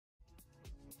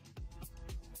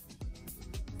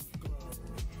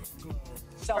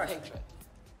Self-hatred.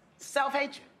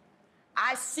 Self-hatred.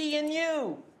 I see in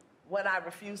you what I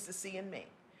refuse to see in me.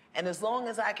 And as long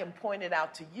as I can point it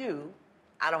out to you,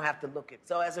 I don't have to look at it.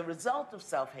 So as a result of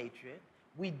self-hatred,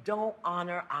 we don't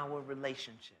honor our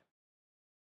relationship.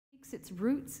 It takes its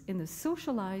roots in the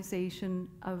socialization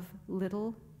of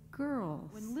little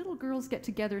girls. When little girls get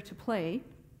together to play,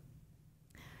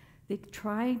 they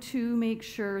try to make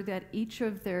sure that each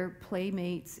of their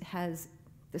playmates has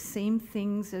the same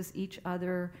things as each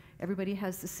other. Everybody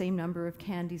has the same number of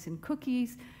candies and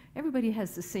cookies. Everybody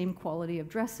has the same quality of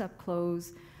dress-up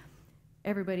clothes.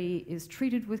 Everybody is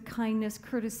treated with kindness,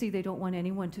 courtesy. They don't want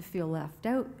anyone to feel left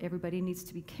out. Everybody needs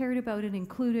to be cared about and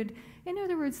included. In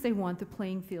other words, they want the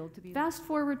playing field to be. Fast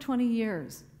forward 20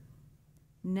 years.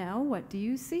 Now what do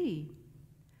you see?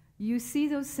 You see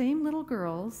those same little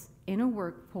girls in a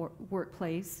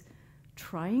workplace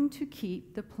trying to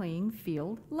keep the playing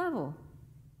field level.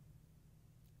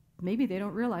 Maybe they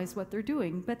don't realize what they're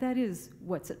doing, but that is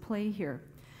what's at play here.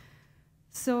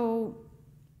 So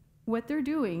what they're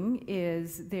doing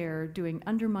is they're doing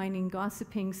undermining,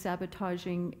 gossiping,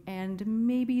 sabotaging, and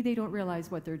maybe they don't realize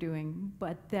what they're doing,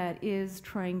 but that is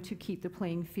trying to keep the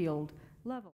playing field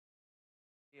level.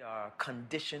 We are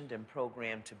conditioned and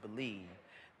programmed to believe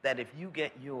that if you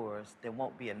get yours, there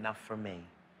won't be enough for me.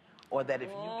 Or that if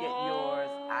you get yours,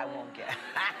 I won't get.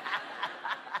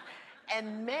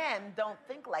 And men don't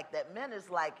think like that. Men is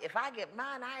like, if I get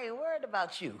mine, I ain't worried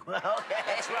about you. Okay?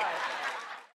 That's right.